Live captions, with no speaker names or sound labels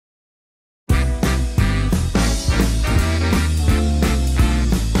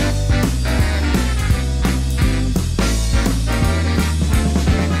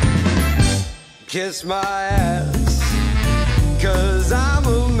kiss my ass, 'cause I'm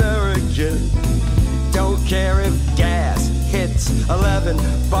American. Don't care if gas hits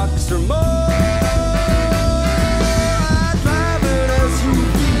 $11 or more. I'd drive an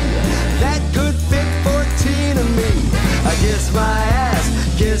SUV that could fit 14 of me. I kiss my ass,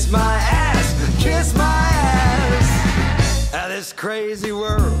 kiss my ass, kiss my ass. This crazy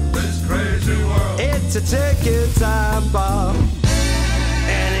world, it's a ticket time bomb.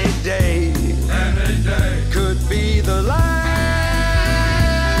 Any day could be the last.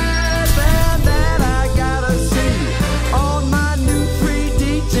 And then I gotta see on my new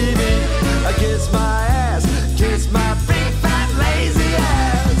 3D TV. I kiss my ass, kiss my big fat lazy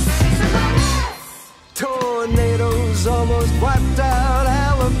ass. Tornadoes almost wiped out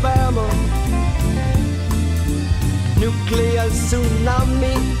Alabama. Nuclear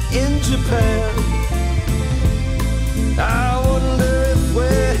tsunami in Japan. I wonder if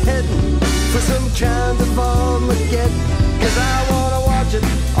we're heading for some kind of Armageddon, 'cause I wanna watch it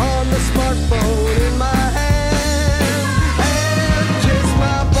on the smartphone in my hand. And kiss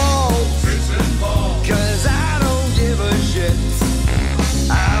my balls, 'cause I don't give a shit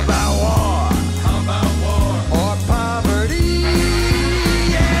about war or poverty.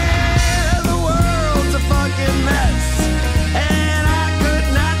 Yeah, the world's a fucking mess, and I could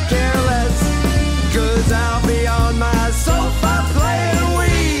not care less, 'cause I'll be on my sofa playing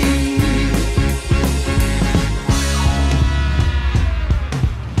weed.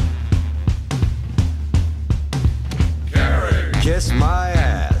 Carry. Kiss my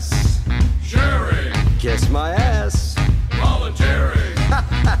ass. Sharing. Kiss my ass. Voluntary.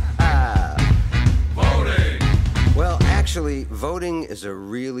 Voting. Well, actually, voting is a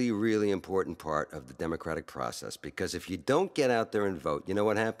really important part of the democratic process, because if you don't get out there and vote, you know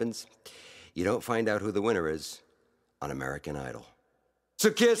what happens? You don't find out who the winner is on American Idol. So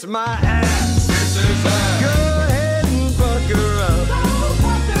kiss my ass. This is that. Go ahead and bucker up.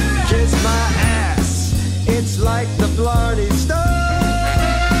 Kiss my ass. It's like the Blarney Stone.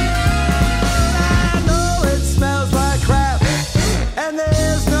 I know it smells like crap, and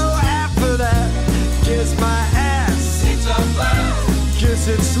there's no app for that. Kiss my ass. It's a blast. Kiss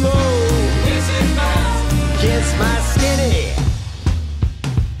it slow. Kiss it fast. Kiss my skinny